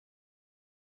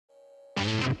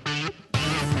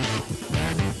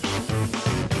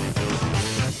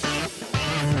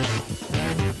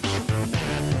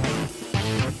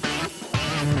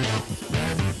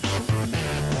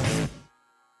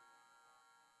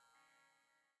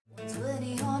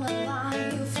20 on a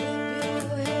line, you flip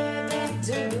your hair back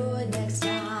to do it next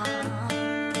time.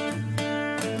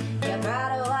 Get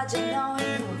proud of what you know.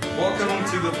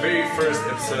 Welcome to the very first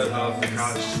episode of the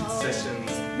Couch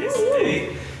Sessions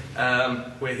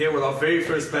SA. We're here with our very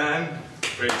first band.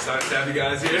 Very excited to have you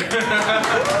guys here.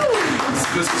 This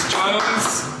is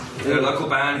Mrs.Jones, a local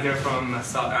band here from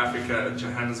South Africa,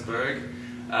 Johannesburg.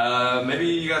 Maybe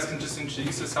you guys can just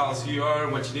introduce yourselves, who you are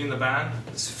and what you do in the band.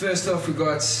 So first off, we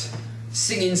got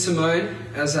singing Simone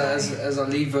as our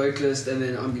lead vocalist, and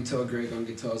then on guitar Greg on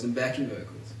guitars and backing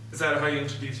vocals. Is that how you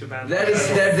introduce your band? That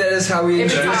is how we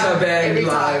introduce our band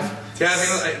live.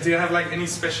 Do you have like any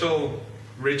special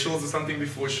rituals or something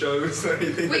before shows or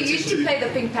anything? We usually play the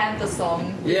Pink Panther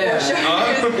song. Yeah.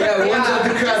 Yeah, ones of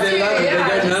the crowd, they love it,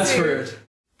 they go nuts for it.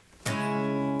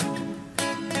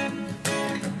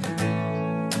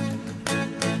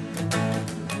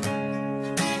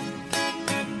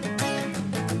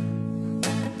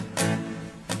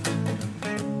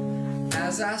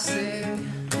 As I sit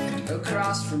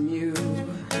across from you,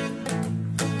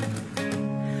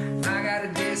 I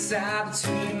gotta decide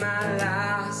between my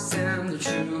lies and the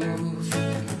truth.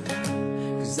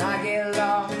 'Cause I get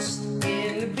lost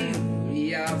in the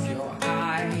beauty of your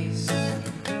eyes,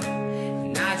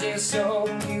 and I just hope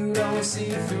you don't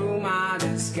see through my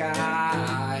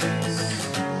disguise.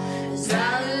 'Cause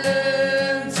I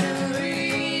learned to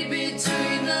read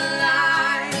between the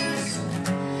lines,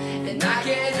 and I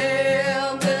can't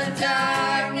help the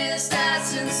darkness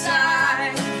that's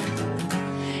inside.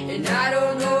 And I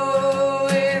don't know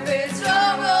if it's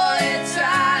wrong or it's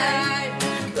right,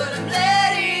 but I'm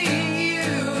letting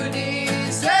you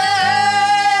decide.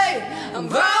 I'm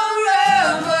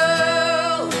vulnerable,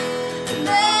 I'm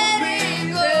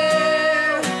letting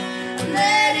go. I'm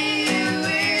letting you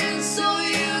in so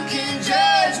you can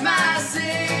judge my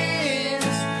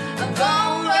sins. I'm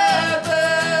vulnerable,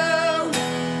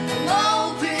 I'm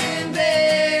open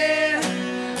bare.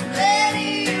 I'm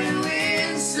letting you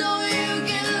in so you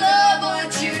can love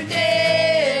what you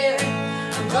dare.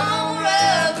 I'm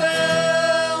vulnerable,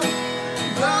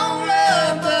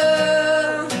 vulnerable,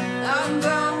 I'm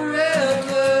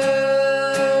vulnerable.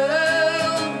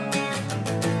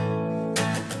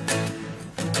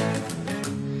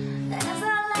 As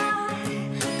I lie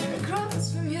across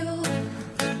from you,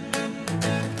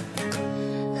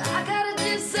 I gotta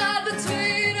decide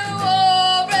between a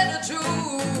war and the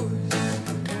truth.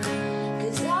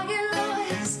 'Cause I get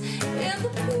lost in the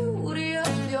beauty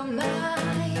of your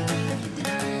mind,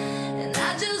 and I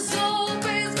just hope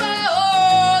it's my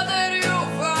heart that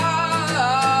you'll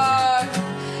find.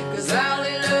 'Cause I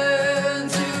only learned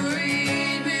to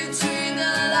read between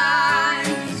the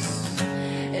lines,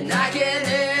 and I can't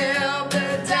help the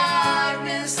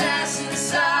darkness that's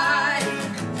inside.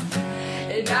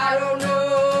 And I don't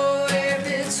know if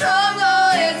it's wrong or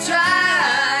it's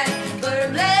right, but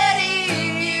I'm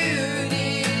letting you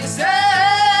decide.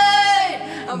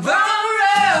 I'm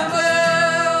vulnerable,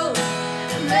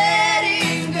 I'm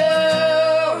letting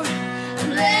go.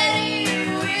 I'm letting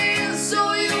you in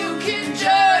so you can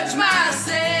judge my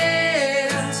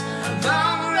sins. I'm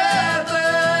vulnerable,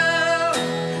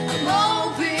 I'm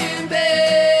open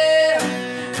bare.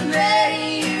 I'm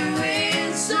letting you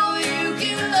in so you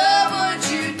can love what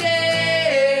you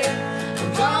dare.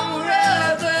 I'm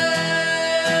vulnerable,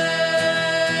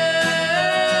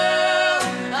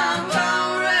 I'm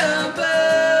vulnerable.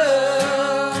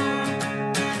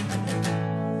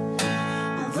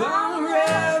 I'm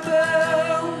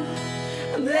vulnerable,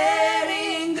 I'm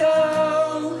letting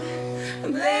go.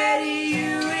 I'm letting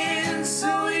you in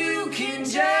so you can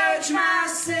judge my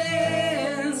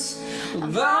sins.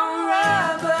 I'm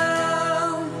vulnerable,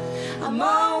 I'm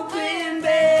open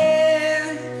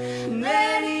bare. I'm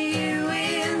letting you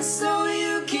in so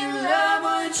you can love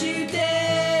what you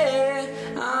dare.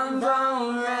 I'm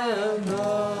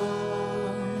vulnerable.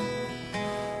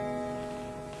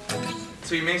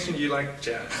 So you mentioned you like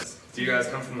jazz. Do you guys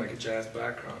come from like a jazz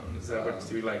background? Is that what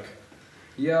you like?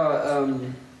 Yeah,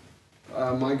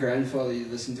 my grandfather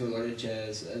listened to a lot of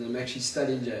jazz, and I'm actually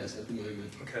studying jazz at the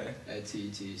moment Okay. at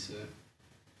TET, so.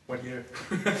 What year?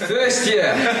 First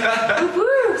year!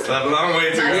 Still have a long way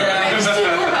to go.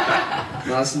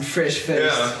 Nice and fresh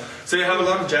faced. Yeah. So you have a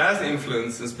lot of jazz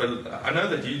influences, but I know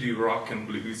that you do rock and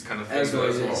blues kind of things As well,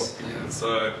 as well. yes, yeah.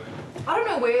 So I don't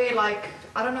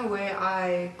know where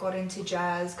I got into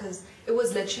jazz, because it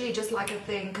was literally just like a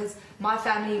thing. Because my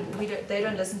family, they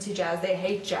don't listen to jazz, they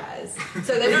hate jazz,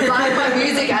 so they don't like my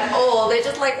music at all. They're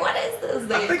just like, what is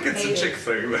this? I think it's a hate chick it.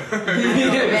 thing.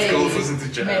 Maybe. Girls listen to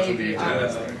jazz and Maybe, do I don't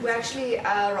jazz. know. We're actually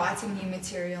writing new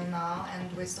material now, and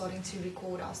we're starting to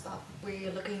record our stuff.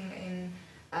 We're looking in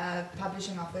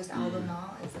publishing our first album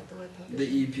now. Is that the word publishing?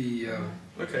 The EP,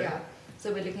 yeah. Okay. Yeah.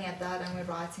 So we're looking at that and we're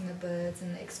writing a bit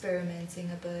and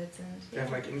experimenting a bit and. Do you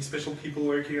have like any special people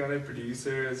working on it,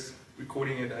 producers,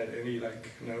 recording it at any like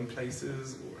known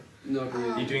places, or Not really.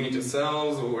 are you doing it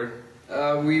yourselves, or?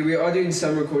 We are doing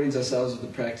some recordings ourselves with the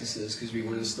practices because we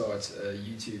want to start a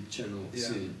YouTube channel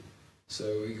soon.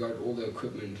 So we got all the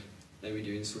equipment and we're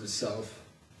doing sort of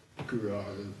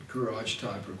garage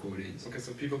type recordings. Okay,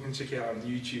 so people can check you out on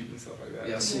YouTube and stuff like that.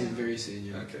 Yeah, soon, very soon,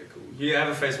 yeah. Okay, cool. You have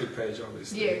a Facebook page,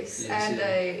 obviously. Yes, and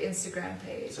a Instagram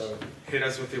page. So hit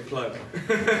us with your plug.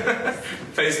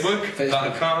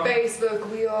 Facebook.com. Facebook,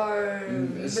 we are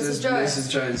Mrs. Jones. Mrs.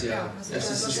 Jones, yeah. Mrs.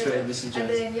 Jones. Straight Mrs. And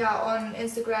Jones. then on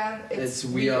Instagram, it's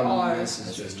we are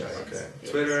Mrs. Jones. Okay. Yes.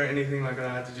 Twitter, anything like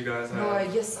that? Did you guys have? No,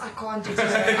 yes, I can't do Twitter.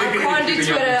 I can't do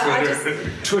Twitter. I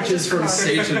just Twitter's from can't.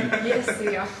 Satan. Yes,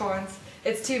 see, I can't.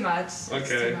 It's too much. It's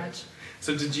Okay. too much.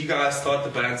 So did you guys start the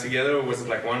band together, or was it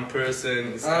like one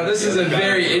person? This is a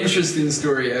very interesting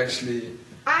story, actually.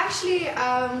 I actually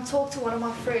talked to one of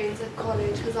my friends at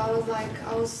college because I was like,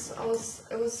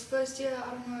 it was first year,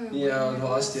 I don't know. Yeah, when it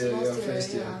last was, year,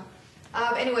 first year.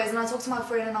 Anyways, and I talked to my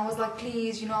friend and I was like,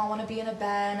 please, I want to be in a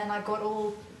band, and I got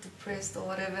all depressed or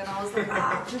whatever, and I was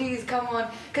like, please, come on,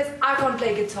 because I can't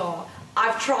play guitar.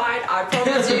 I've tried, I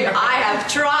promise you, I have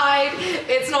tried.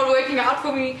 It's not working out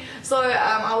for me. So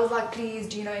I was like, please,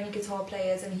 do you know any guitar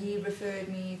players? And he referred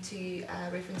me to,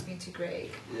 referenced me to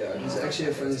Greg. Yeah, it was actually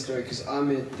a funny story because I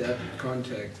met that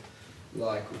contact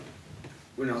like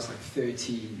when I was like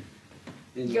 13.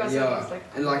 And,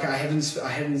 and like I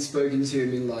hadn't spoken to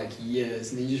him in like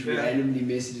years, and he just randomly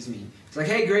messages me. It's like,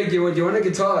 hey Greg, do you want a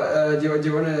guitar? Do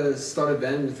you want to start a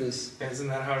band with us? Yeah, isn't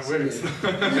that how it works?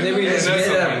 And then we just met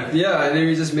up. Yeah, and then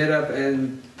we just met up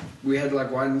and we had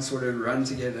like one sort of run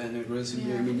together, and it was we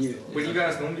knew. Where do you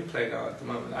guys normally play now at the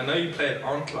moment? I know you play at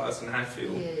Arm Class in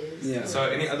Hatfield. Yes. Yeah. So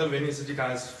any other venues that you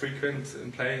guys frequent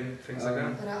and play and things like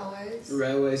that?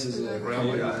 Railways is a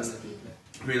Railways.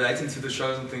 Relating to the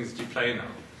shows and things that you play now,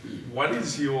 what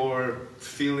is your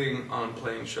feeling on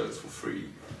playing shows for free?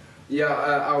 Yeah,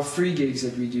 our free gigs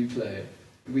that we do play,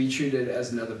 we treat it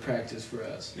as another practice for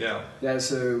us. Yeah. Yeah,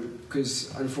 so, because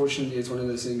unfortunately it's one of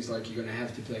those things like you're going to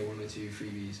have to play one or two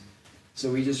freebies. So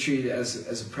we just treat it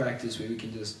as a practice where we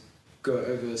can just go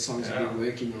over songs that we're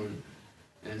working on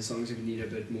and songs that we need a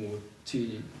bit more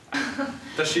tuning.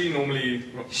 Does she normally,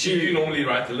 you normally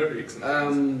write the lyrics?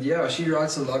 And yeah, she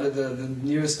writes a lot of the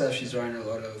newer stuff. She's writing a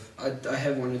lot of. I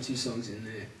have one or two songs in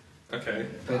there. Okay.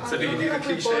 But So do you do the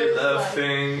cliche love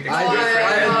thing?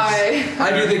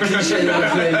 I do the cliche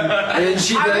love thing, and then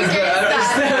she does the other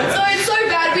stuff. So it's so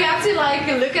bad we have to like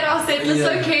look at our set list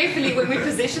so carefully when we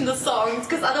position the songs,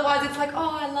 because otherwise it's like,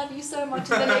 oh, I love you so much,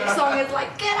 and the next song is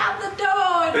like, get out the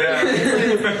door.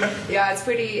 Yeah. It's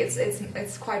pretty.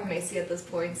 It's quite messy at this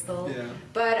point still. Yeah.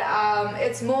 But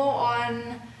it's more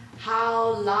on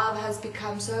how love has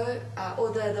become so,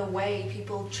 or the way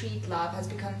people treat love has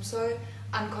become so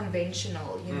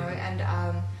unconventional, and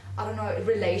I don't know,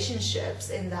 relationships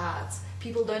in that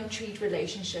people don't treat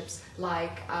relationships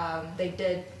like they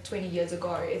did 20 years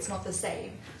ago. It's not the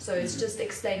same. So it's just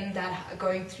explaining that,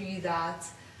 going through that.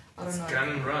 I don't know. Gun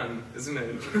and run, isn't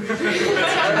it?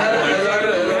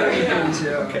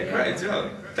 Yeah. Okay, great. Yeah.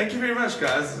 Thank you very much,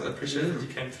 guys. I appreciate that you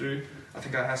came through. I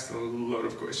think I asked a lot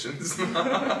of questions.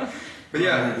 But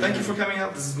yeah, thank you for coming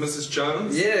out. This is Mrs.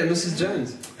 Jones. Yeah, Mrs.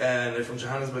 Jones. And they're from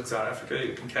Johannesburg, South Africa.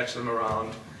 You can catch them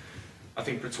around, I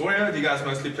think, Pretoria. Do you guys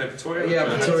mostly play Pretoria? Yeah,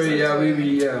 Pretoria,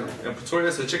 yeah. Yeah,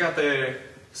 Pretoria. So check out their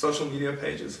social media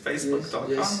pages, facebook.com,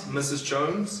 yes. Mrs.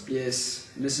 Jones. Yes,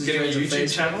 Mrs. Getting Jones a on YouTube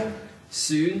Facebook channel.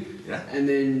 soon. Yeah. And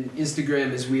then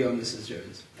Instagram is We Are Mrs.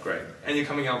 Jones. Great. And you're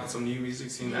coming out with some new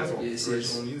music soon as well. Yes,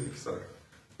 Original music. So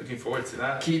looking forward to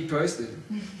that. Keep posted.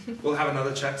 We'll have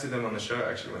another chat to them on the show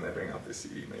actually when they bring out their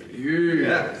CD maybe.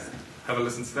 Yeah. Have a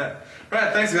listen to that.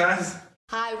 Right, thanks guys.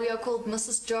 Hi, we are called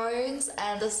Mrs. Jones,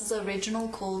 and this is original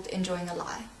called Enjoying a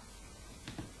Lie.